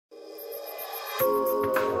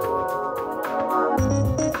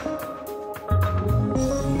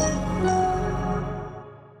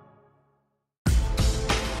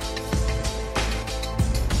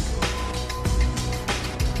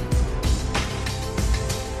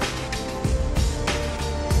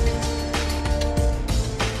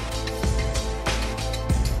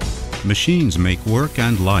Machines make work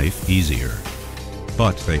and life easier,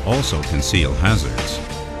 but they also conceal hazards.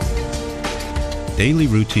 Daily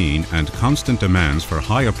routine and constant demands for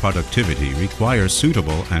higher productivity require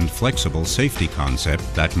suitable and flexible safety concepts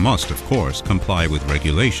that must, of course, comply with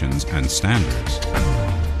regulations and standards.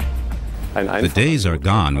 The days are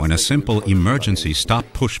gone when a simple emergency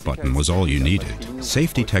stop-push button was all you needed.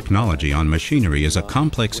 Safety technology on machinery is a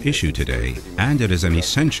complex issue today, and it is an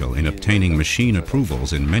essential in obtaining machine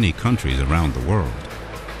approvals in many countries around the world.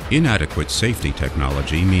 Inadequate safety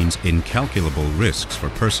technology means incalculable risks for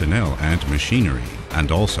personnel and machinery,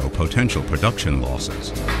 and also potential production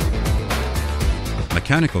losses.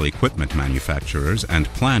 Mechanical equipment manufacturers and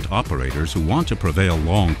plant operators who want to prevail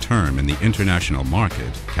long-term in the international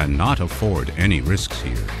market cannot afford any risks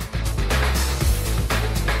here.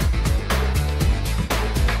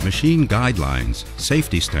 Machine guidelines,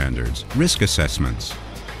 safety standards, risk assessments.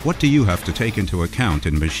 What do you have to take into account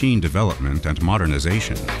in machine development and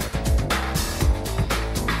modernization?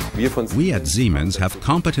 We at Siemens have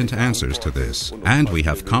competent answers to this, and we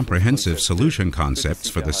have comprehensive solution concepts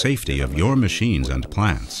for the safety of your machines and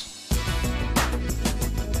plants.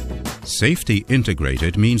 Safety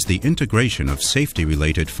integrated means the integration of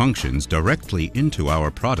safety-related functions directly into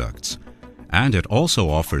our products, and it also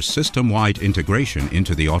offers system-wide integration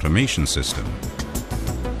into the automation system.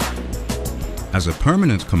 As a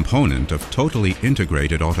permanent component of totally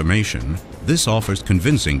integrated automation, this offers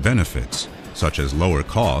convincing benefits, such as lower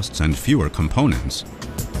costs and fewer components,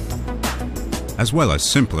 as well as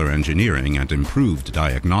simpler engineering and improved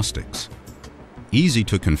diagnostics. Easy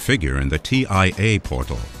to configure in the TIA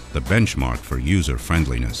portal, the benchmark for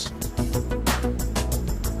user-friendliness.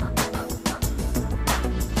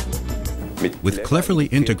 With cleverly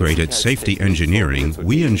integrated safety engineering,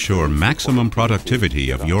 we ensure maximum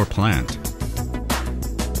productivity of your plant.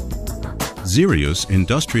 Sirius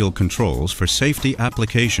Industrial Controls for Safety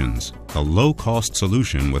Applications, a low-cost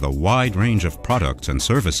solution with a wide range of products and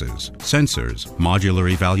services, sensors,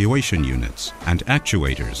 modular evaluation units, and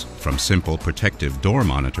actuators, from simple protective door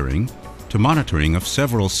monitoring to monitoring of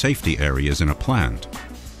several safety areas in a plant,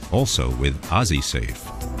 also with AsiSafe.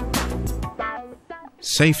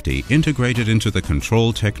 Safety integrated into the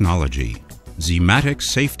control technology. Siematics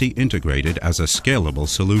Safety integrated as a scalable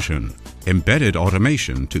solution. Embedded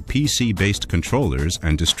automation to PC-based controllers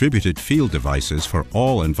and distributed field devices for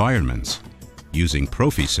all environments, using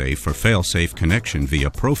ProfiSafe for fail-safe connection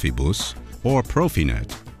via Profibus or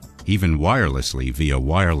Profinet, even wirelessly via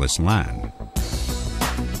wireless LAN.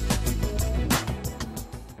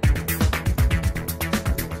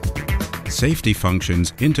 Safety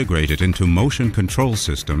functions integrated into motion control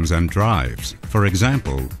systems and drives. For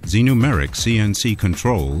example, Z-numeric CNC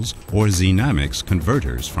controls or Zinamics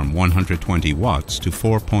converters from 120 watts to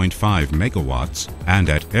 4.5 megawatts and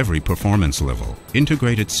at every performance level.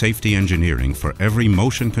 Integrated safety engineering for every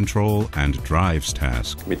motion control and drives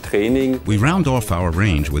task. We round off our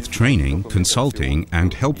range with training, consulting,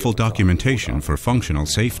 and helpful documentation for functional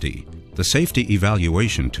safety. The safety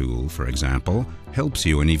evaluation tool, for example, helps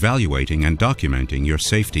you in evaluating and documenting your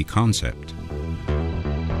safety concept.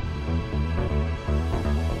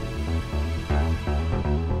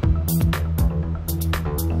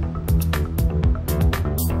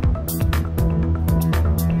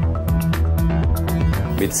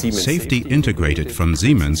 Safety integrated from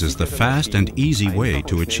Siemens is the fast and easy way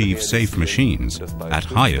to achieve safe machines at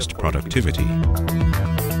highest productivity.